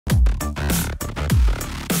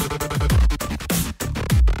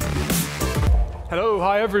Hello,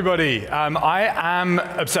 hi everybody. I am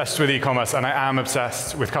obsessed with e-commerce and I am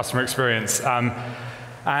obsessed with customer experience. And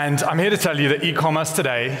I'm here to tell you that e-commerce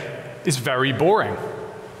today is very boring.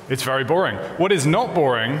 It's very boring. What is not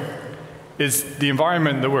boring is the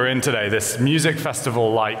environment that we're in today, this music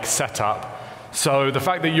festival-like setup. So the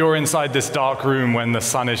fact that you're inside this dark room when the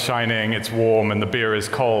sun is shining, it's warm, and the beer is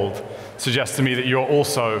cold, suggests to me that you're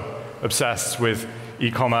also obsessed with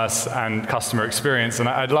e-commerce and customer experience. And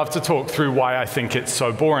I'd love to talk through why I think it's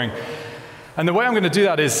so boring. And the way I'm going to do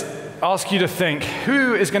that is ask you to think,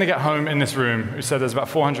 who is going to get home in this room? Who said there's about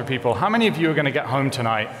 400 people. How many of you are going to get home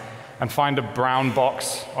tonight and find a brown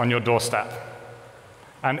box on your doorstep?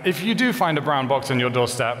 And if you do find a brown box on your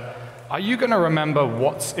doorstep, are you going to remember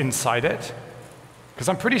what's inside it? Because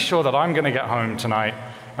I'm pretty sure that I'm going to get home tonight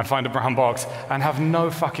and find a brown box and have no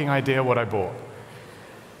fucking idea what I bought.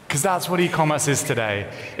 Because that's what e-commerce is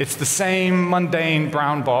today. It's the same mundane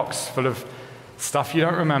brown box full of stuff you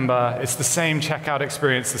don't remember. It's the same checkout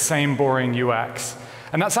experience, the same boring UX.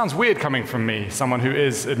 And that sounds weird coming from me, someone who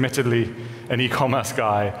is admittedly an e-commerce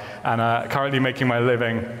guy and currently making my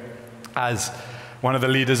living as one of the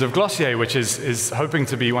leaders of Glossier, which is hoping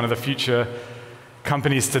to be one of the future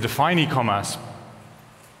companies to define e-commerce.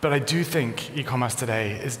 But I do think e-commerce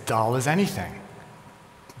today is dull as anything.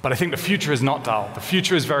 But I think the future is not dull. The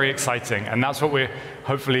future is very exciting, and that's what we're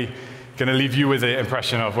hopefully going to leave you with the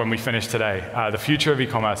impression of when we finish today. The future of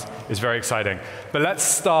e-commerce is very exciting. But let's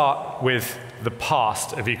start with the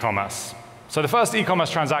past of e-commerce. So the first e-commerce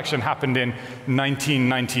transaction happened in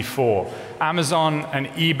 1994. Amazon and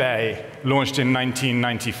eBay launched in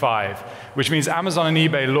 1995, which means Amazon and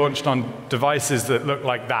eBay launched on devices that look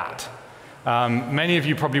like that. Many of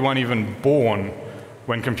you probably weren't even born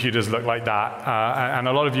when computers look like that, and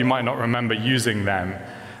a lot of you might not remember using them.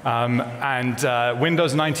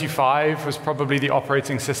 Windows 95 was probably the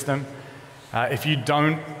operating system. If you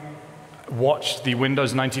don't watch the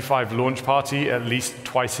Windows 95 launch party at least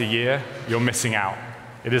twice a year, you're missing out.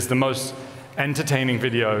 It is the most entertaining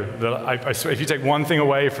video that I swear, if you take one thing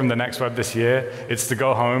away from the Next Web this year, it's to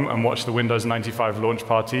go home and watch the Windows 95 launch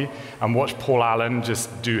party and watch Paul Allen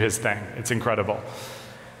just do his thing. It's incredible.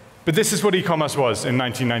 But this is what e-commerce was in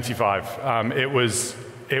 1995. It was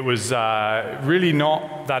really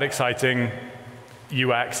not that exciting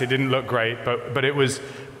UX. It didn't look great, but it was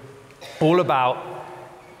all about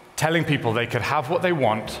telling people they could have what they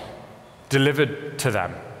want delivered to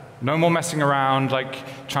them. No more messing around,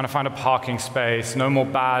 like trying to find a parking space, no more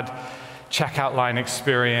bad checkout line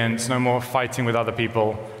experience, no more fighting with other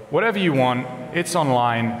people. Whatever you want, it's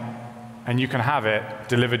online, and you can have it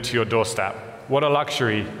delivered to your doorstep. What a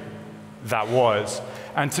luxury that was.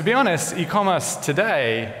 And to be honest, e-commerce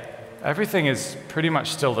today, everything is pretty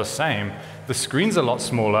much still the same. The screen's a lot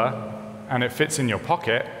smaller, and it fits in your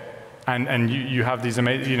pocket, and you have these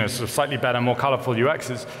amazing, sort of slightly better, more colorful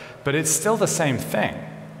UXs, but it's still the same thing.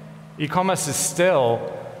 E-commerce is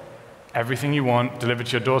still everything you want delivered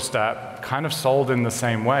to your doorstep, kind of sold in the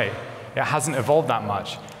same way. It hasn't evolved that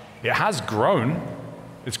much. It has grown.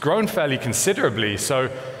 It's grown fairly considerably. So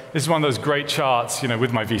this is one of those great charts,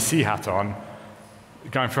 with my VC hat on,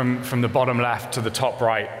 going from the bottom left to the top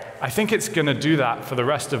right. I think it's going to do that for the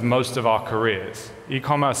rest of most of our careers.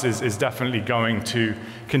 E-commerce is definitely going to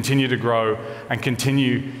continue to grow and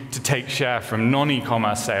continue to take share from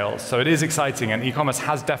non-e-commerce sales. So it is exciting, and e-commerce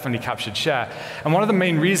has definitely captured share. And one of the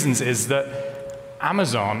main reasons is that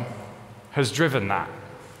Amazon has driven that.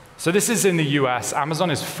 So this is in the US.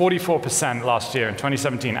 Amazon is 44% last year in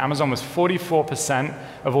 2017. Amazon was 44%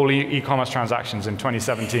 of all e-commerce transactions in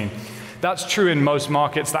 2017. That's true in most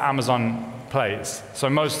markets that Amazon plays.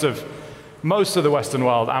 So most of the Western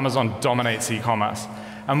world, Amazon dominates e-commerce.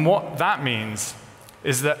 And what that means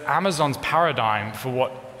is that Amazon's paradigm for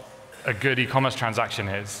what a good e-commerce transaction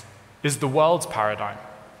is the world's paradigm.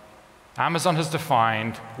 Amazon has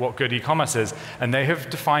defined what good e-commerce is, and they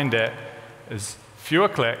have defined it as fewer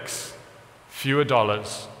clicks, fewer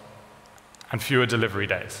dollars, and fewer delivery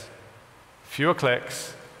days. Fewer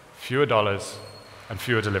clicks, fewer dollars, and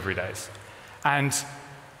fewer delivery days. And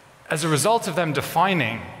as a result of them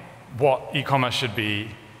defining what e-commerce should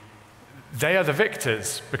be, they are the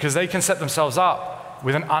victors because they can set themselves up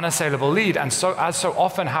with an unassailable lead. And so, as so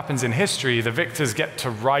often happens in history, the victors get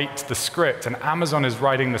to write the script, and Amazon is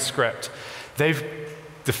writing the script. They've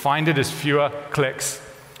defined it as fewer clicks,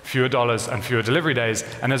 fewer dollars, and fewer delivery days.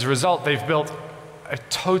 And as a result, they've built a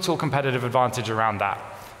total competitive advantage around that.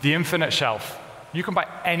 The infinite shelf. You can buy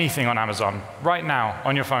anything on Amazon right now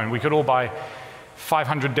on your phone. We could all buy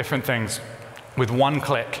 500 different things with one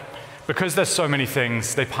click. Because there's so many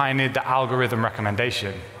things, they pioneered the algorithm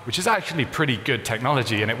recommendation, which is actually pretty good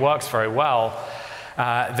technology, and it works very well.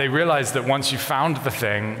 They realize that once you found the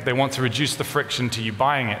thing, they want to reduce the friction to you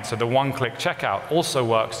buying it. So the one-click checkout also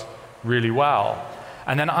works really well.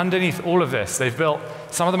 And then underneath all of this, they've built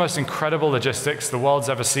some of the most incredible logistics the world's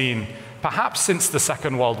ever seen, perhaps since the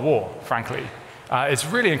Second World War, frankly. It's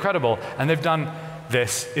really incredible. And they've done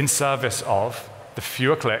this in service of the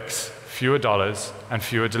fewer clicks, fewer dollars, and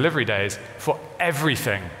fewer delivery days for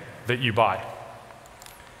everything that you buy.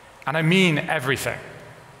 And I mean everything.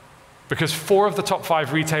 Because 4 of the top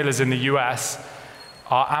 5 retailers in the US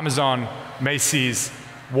are Amazon, Macy's,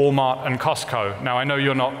 Walmart, and Costco. Now, I know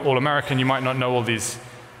you're not all American, you might not know all these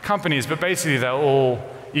companies, but basically they're all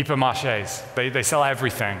hypermarchés. They sell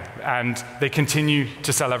everything, and they continue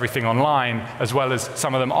to sell everything online, as well as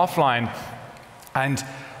some of them offline. And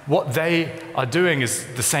what they are doing is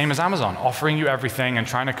the same as Amazon, offering you everything and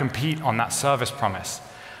trying to compete on that service promise.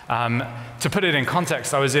 To put it in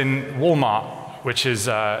context, I was in Walmart, which is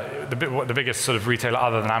the biggest sort of retailer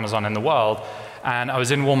other than Amazon in the world. And I was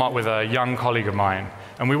in Walmart with a young colleague of mine.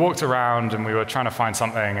 And we walked around and we were trying to find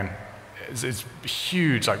something. And it's a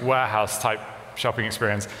huge, like, warehouse-type shopping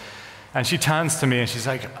experience. And she turns to me and she's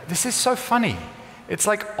like, "This is so funny. It's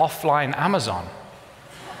like offline Amazon."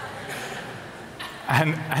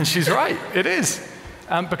 And she's right, it is.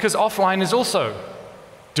 Because offline is also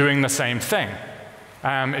doing the same thing.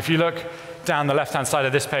 If you look down the left-hand side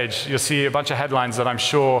of this page, you'll see a bunch of headlines that I'm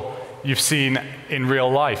sure you've seen in real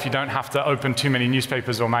life. You don't have to open too many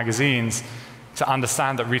newspapers or magazines to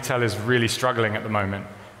understand that retail is really struggling at the moment.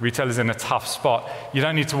 Retail is in a tough spot. You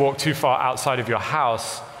don't need to walk too far outside of your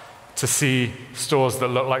house to see stores that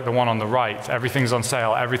look like the one on the right. Everything's on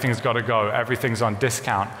sale, everything's got to go, everything's on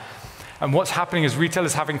discount. And what's happening is retail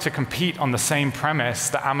is having to compete on the same premise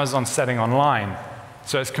that Amazon's setting online.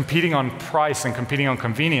 So it's competing on price and competing on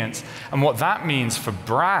convenience. And what that means for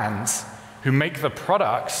brands who make the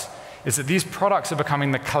products is that these products are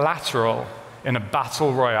becoming the collateral in a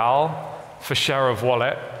battle royale for share of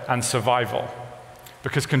wallet and survival.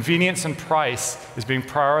 Because convenience and price is being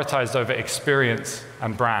prioritized over experience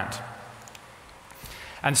and brand.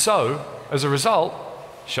 And so, as a result,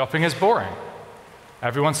 shopping is boring.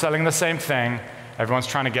 Everyone's selling the same thing. Everyone's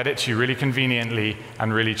trying to get it to you really conveniently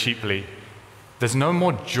and really cheaply. There's no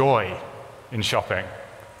more joy in shopping.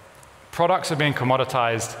 Products are being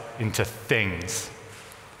commoditized into things.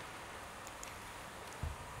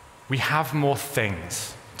 We have more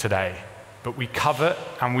things today, but we covet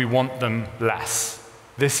and we want them less.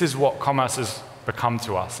 This is what commerce has become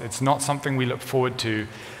to us. It's not something we look forward to.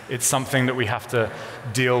 It's something that we have to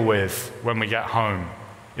deal with when we get home.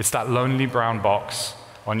 It's that lonely brown box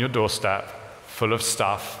on your doorstep full of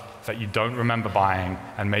stuff that you don't remember buying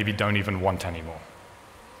and maybe don't even want anymore.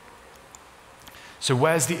 So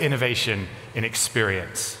where's the innovation in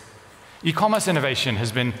experience? E-commerce innovation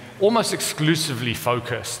has been almost exclusively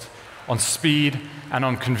focused on speed and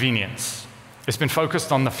on convenience. It's been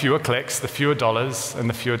focused on the fewer clicks, the fewer dollars, and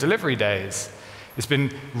the fewer delivery days. It's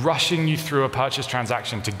been rushing you through a purchase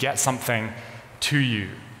transaction to get something to you.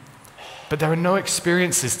 But there are no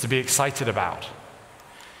experiences to be excited about.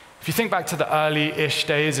 If you think back to the early-ish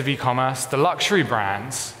days of e-commerce, the luxury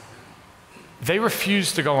brands, they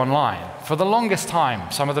refused to go online. For the longest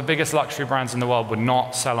time, some of the biggest luxury brands in the world would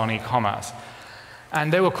not sell on e-commerce.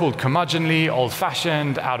 And they were called curmudgeonly,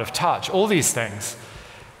 old-fashioned, out of touch, all these things.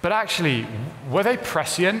 But actually, were they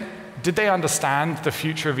prescient? Did they understand the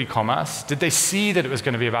future of e-commerce? Did they see that it was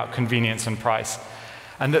going to be about convenience and price?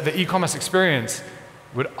 And that the e-commerce experience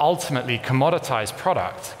would ultimately commoditize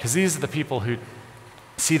product? Because these are the people who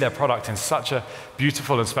see their product in such a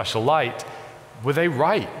beautiful and special light. Were they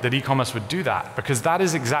right that e-commerce would do that? Because that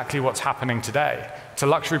is exactly what's happening today to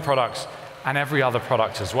luxury products and every other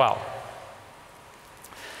product as well.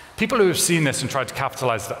 People who have seen this and tried to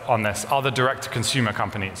capitalize on this are the direct-to-consumer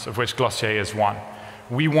companies, of which Glossier is one.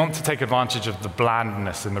 We want to take advantage of the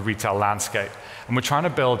blandness in the retail landscape, and we're trying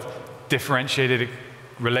to build differentiated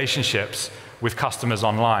relationships with customers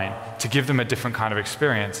online to give them a different kind of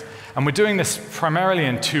experience. And we're doing this primarily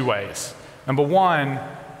in 2 ways. Number one,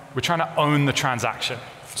 we're trying to own the transaction.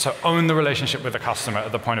 So own the relationship with the customer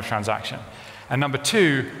at the point of transaction. And number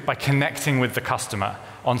 2, by connecting with the customer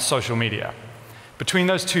on social media. Between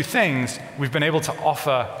those 2 things, we've been able to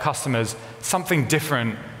offer customers something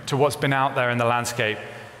different to what's been out there in the landscape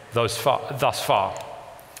thus far.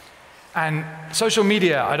 And social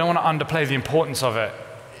media, I don't want to underplay the importance of it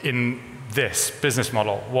in this business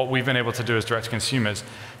model, what we've been able to do as direct consumers,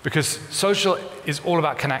 because social is all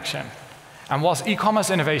about connection. And whilst e-commerce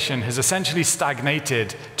innovation has essentially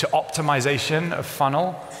stagnated to optimization of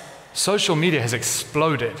funnel, social media has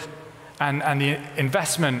exploded. And the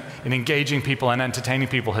investment in engaging people and entertaining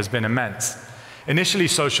people has been immense. Initially,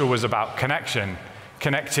 social was about connection,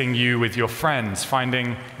 connecting you with your friends,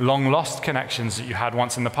 finding long-lost connections that you had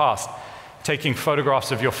once in the past, taking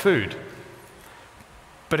photographs of your food.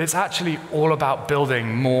 But it's actually all about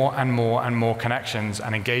building more and more and more connections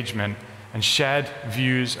and engagement and shared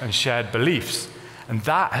views and shared beliefs. And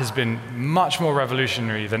that has been much more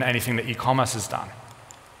revolutionary than anything that e-commerce has done.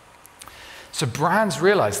 So brands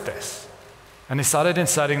realized this, and they started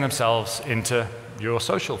inserting themselves into your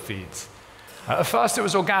social feeds. At first, it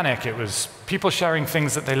was organic. It was people sharing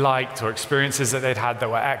things that they liked or experiences that they'd had that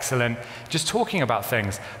were excellent, just talking about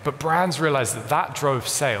things. But brands realized that that drove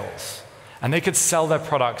sales, and they could sell their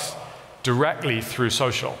products directly through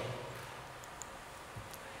social.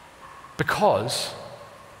 Because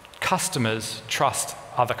customers trust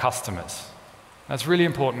other customers. That's really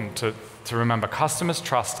important to remember. Customers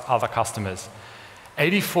trust other customers.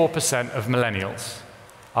 84% of millennials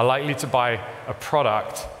are likely to buy a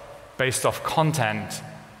product based off content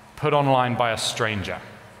put online by a stranger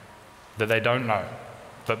that they don't know.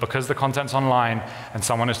 But because the content's online and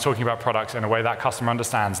someone is talking about products in a way that customer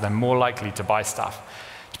understands, they're more likely to buy stuff.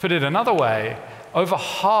 To put it another way, over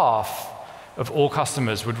half of all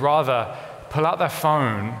customers would rather pull out their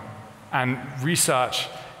phone and research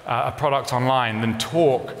a product online than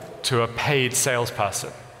talk to a paid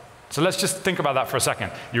salesperson. So let's just think about that for a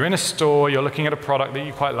second. You're in a store, you're looking at a product that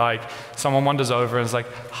you quite like, someone wanders over and is like,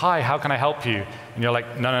 "Hi, how can I help you?" And you're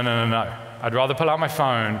like, no. I'd rather pull out my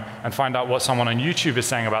phone and find out what someone on YouTube is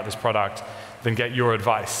saying about this product than get your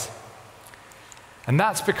advice. And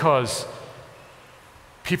that's because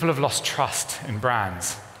people have lost trust in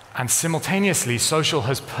brands. And simultaneously, social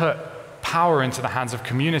has put power into the hands of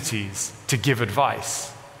communities to give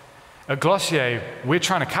advice. At Glossier, we're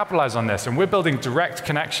trying to capitalize on this, and we're building direct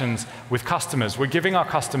connections with customers. We're giving our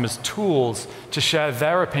customers tools to share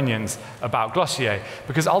their opinions about Glossier,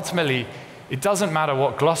 because ultimately, it doesn't matter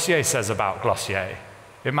what Glossier says about Glossier.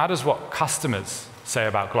 It matters what customers say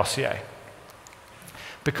about Glossier.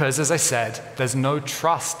 Because, as I said, there's no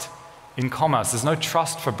trust in commerce. There's no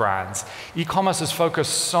trust for brands. E-commerce is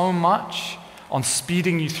focused so much on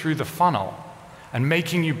speeding you through the funnel and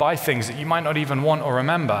making you buy things that you might not even want or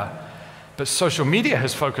remember. But social media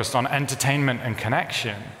has focused on entertainment and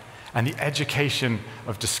connection and the education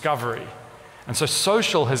of discovery. And so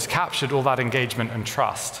social has captured all that engagement and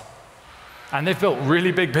trust. And they've built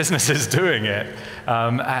really big businesses doing it.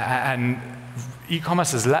 And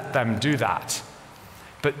e-commerce has let them do that.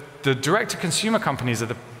 But the direct-to-consumer companies are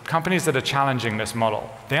the companies that are challenging this model.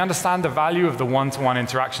 They understand the value of the one-to-one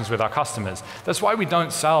interactions with our customers. That's why we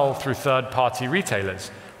don't sell through third-party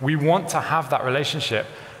retailers. We want to have that relationship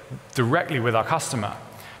directly with our customer.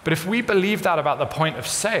 But if we believe that about the point of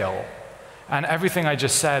sale, and everything I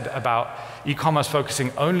just said about e-commerce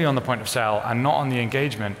focusing only on the point of sale and not on the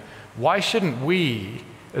engagement, why shouldn't we,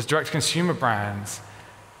 as direct-to-consumer brands,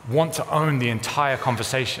 want to own the entire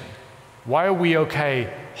conversation? Why are we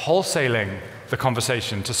okay wholesaling the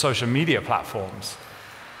conversation to social media platforms?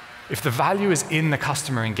 If the value is in the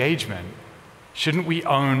customer engagement, shouldn't we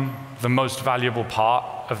own the most valuable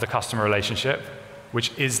part of the customer relationship,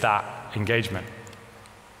 which is that engagement?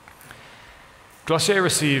 Glossier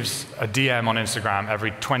receives a DM on Instagram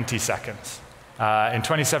every 20 seconds. In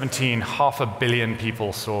 2017, 500 million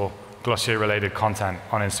people saw Glossier-related content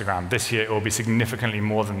on Instagram. This year, it will be significantly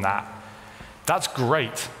more than that. That's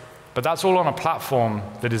great, but that's all on a platform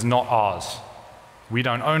that is not ours. We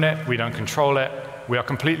don't own it, we don't control it, we are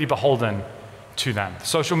completely beholden to them.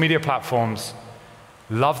 Social media platforms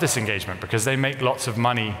love this engagement because they make lots of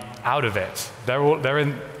money out of it. They're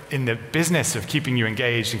in the business of keeping you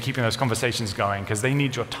engaged and keeping those conversations going because they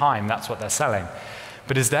need your time, that's what they're selling.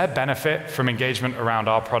 But is their benefit from engagement around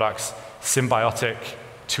our products symbiotic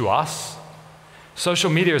to us? Social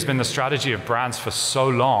media has been the strategy of brands for so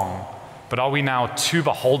long, but are we now too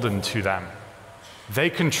beholden to them? They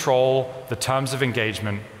control the terms of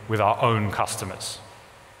engagement with our own customers.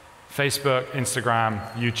 Facebook,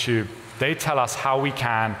 Instagram, YouTube, they tell us how we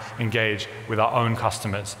can engage with our own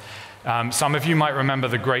customers. Some of you might remember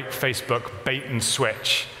the great Facebook bait and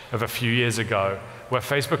switch of a few years ago, where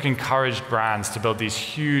Facebook encouraged brands to build these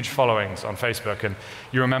huge followings on Facebook. And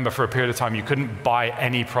you remember for a period of time, you couldn't buy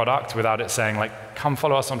any product without it saying, like, come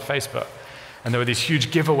follow us on Facebook. And there were these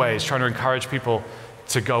huge giveaways trying to encourage people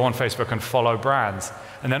to go on Facebook and follow brands.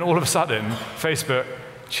 And then all of a sudden, Facebook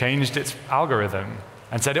changed its algorithm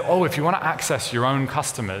and said, oh, if you want to access your own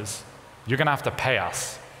customers, you're going to have to pay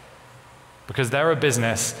us. Because they're a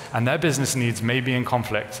business, and their business needs may be in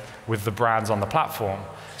conflict with the brands on the platform.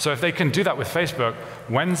 So if they can do that with Facebook,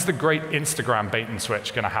 when's the great Instagram bait and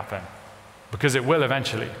switch going to happen? Because it will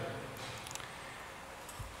eventually.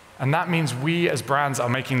 And that means we as brands are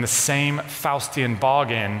making the same Faustian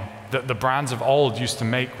bargain that the brands of old used to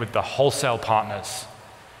make with the wholesale partners.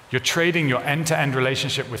 You're trading your end-to-end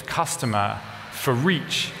relationship with customer for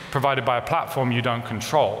reach provided by a platform you don't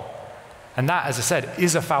control. And that, as I said,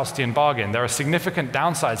 is a Faustian bargain. There are significant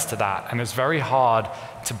downsides to that, and it's very hard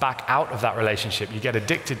to back out of that relationship. You get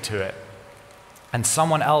addicted to it. And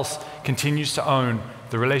someone else continues to own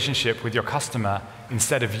the relationship with your customer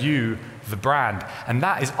instead of you, the brand. And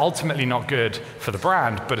that is ultimately not good for the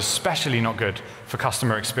brand, but especially not good for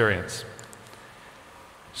customer experience.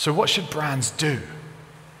 So what should brands do?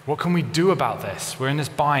 What can we do about this? We're in this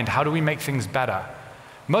bind. How do we make things better?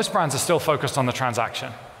 Most brands are still focused on the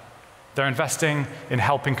transaction. They're investing in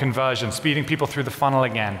helping conversion, speeding people through the funnel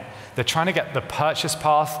again. They're trying to get the purchase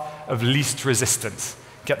path of least resistance,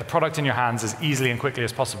 get the product in your hands as easily and quickly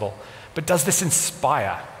as possible. But does this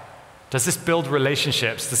inspire? Does this build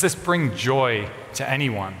relationships? Does this bring joy to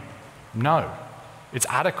anyone? No. It's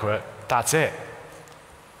adequate. That's it.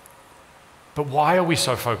 But why are we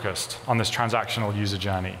so focused on this transactional user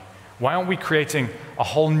journey? Why aren't we creating a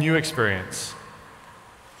whole new experience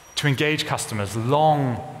to engage customers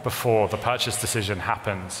long before the purchase decision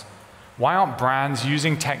happens? Why aren't brands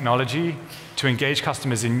using technology to engage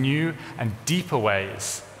customers in new and deeper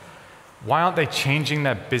ways? Why aren't they changing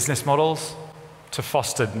their business models to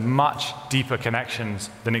foster much deeper connections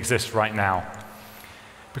than exist right now?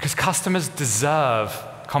 Because customers deserve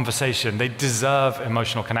conversation, they deserve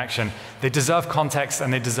emotional connection, they deserve context,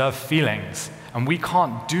 and they deserve feelings. And we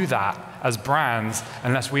can't do that as brands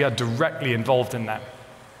unless we are directly involved in them.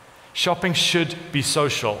 Shopping should be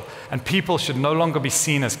social, and people should no longer be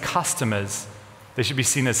seen as customers, they should be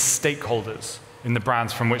seen as stakeholders in the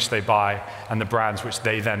brands from which they buy and the brands which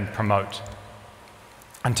they then promote.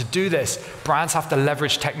 And to do this, brands have to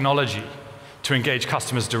leverage technology to engage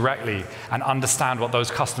customers directly and understand what those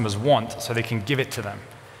customers want so they can give it to them.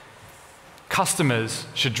 Customers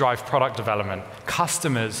should drive product development.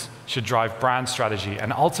 Customers should drive brand strategy.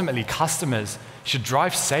 And ultimately, customers should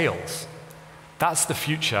drive sales. That's the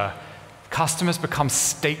future. Customers become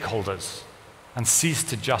stakeholders and cease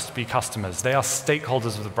to just be customers. They are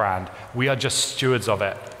stakeholders of the brand. We are just stewards of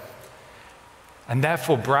it. And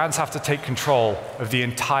therefore, brands have to take control of the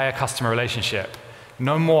entire customer relationship.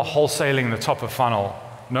 No more wholesaling the top of funnel.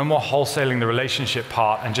 No more wholesaling the relationship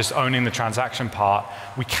part and just owning the transaction part.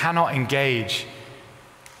 We cannot engagement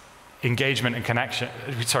and connection.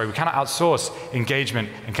 Sorry, we cannot outsource engagement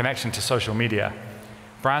and connection to social media.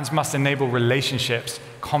 Brands must enable relationships,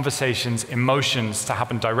 conversations, emotions to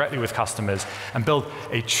happen directly with customers and build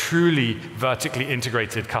a truly vertically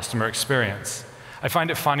integrated customer experience. I find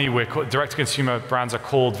it funny direct-to-consumer brands are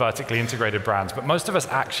called vertically integrated brands, but most of us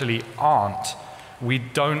actually aren't. We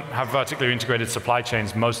don't have vertically integrated supply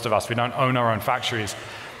chains, most of us. We don't own our own factories.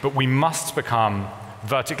 But we must become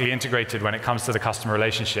vertically integrated when it comes to the customer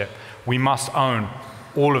relationship. We must own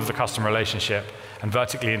all of the customer relationship and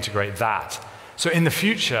vertically integrate that. So in the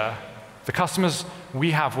future, the customers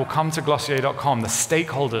we have will come to Glossier.com. The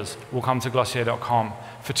stakeholders will come to Glossier.com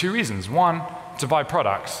for two reasons. One, to buy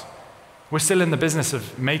products. We're still in the business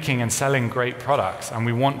of making and selling great products, and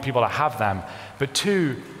we want people to have them. But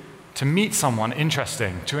two, to meet someone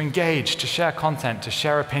interesting, to engage, to share content, to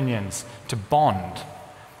share opinions, to bond.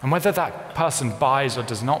 And whether that person buys or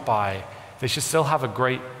does not buy, they should still have a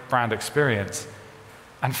great brand experience.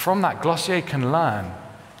 And from that, Glossier can learn.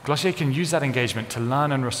 Glossier can use that engagement to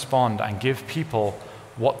learn and respond and give people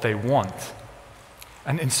what they want.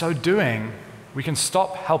 And in so doing, we can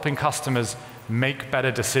stop helping customers make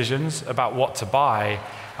better decisions about what to buy,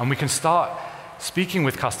 and we can start speaking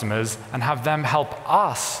with customers and have them help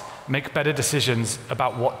us make better decisions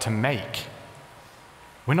about what to make.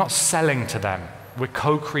 We're not selling to them, we're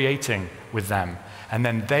co-creating with them, and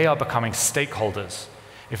then they are becoming stakeholders.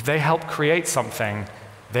 If they help create something,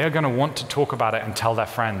 they're going to want to talk about it and tell their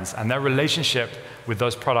friends, and their relationship with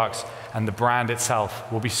those products and the brand itself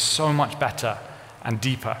will be so much better and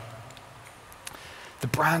deeper. The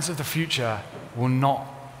brands of the future will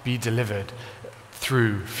not be delivered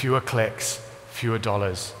through fewer clicks, fewer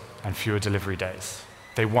dollars, and fewer delivery days.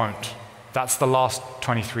 They won't. That's the last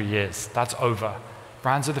 23 years. That's over.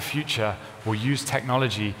 Brands of the future will use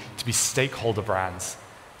technology to be stakeholder brands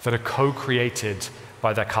that are co-created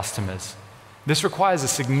by their customers. This requires a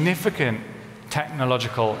significant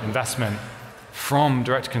technological investment from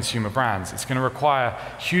direct-to-consumer brands. It's going to require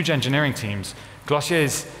huge engineering teams.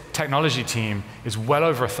 Glossier's technology team is well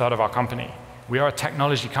over a third of our company. We are a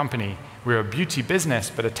technology company. We're a beauty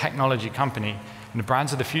business, but a technology company. And the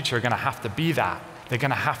brands of the future are going to have to be that. They're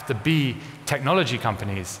going to have to be technology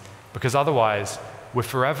companies, because otherwise we're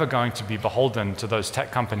forever going to be beholden to those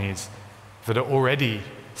tech companies that are already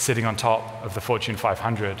sitting on top of the Fortune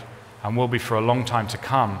 500, and will be for a long time to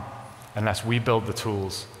come unless we build the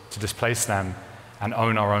tools to displace them and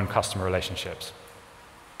own our own customer relationships.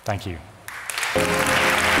 Thank you.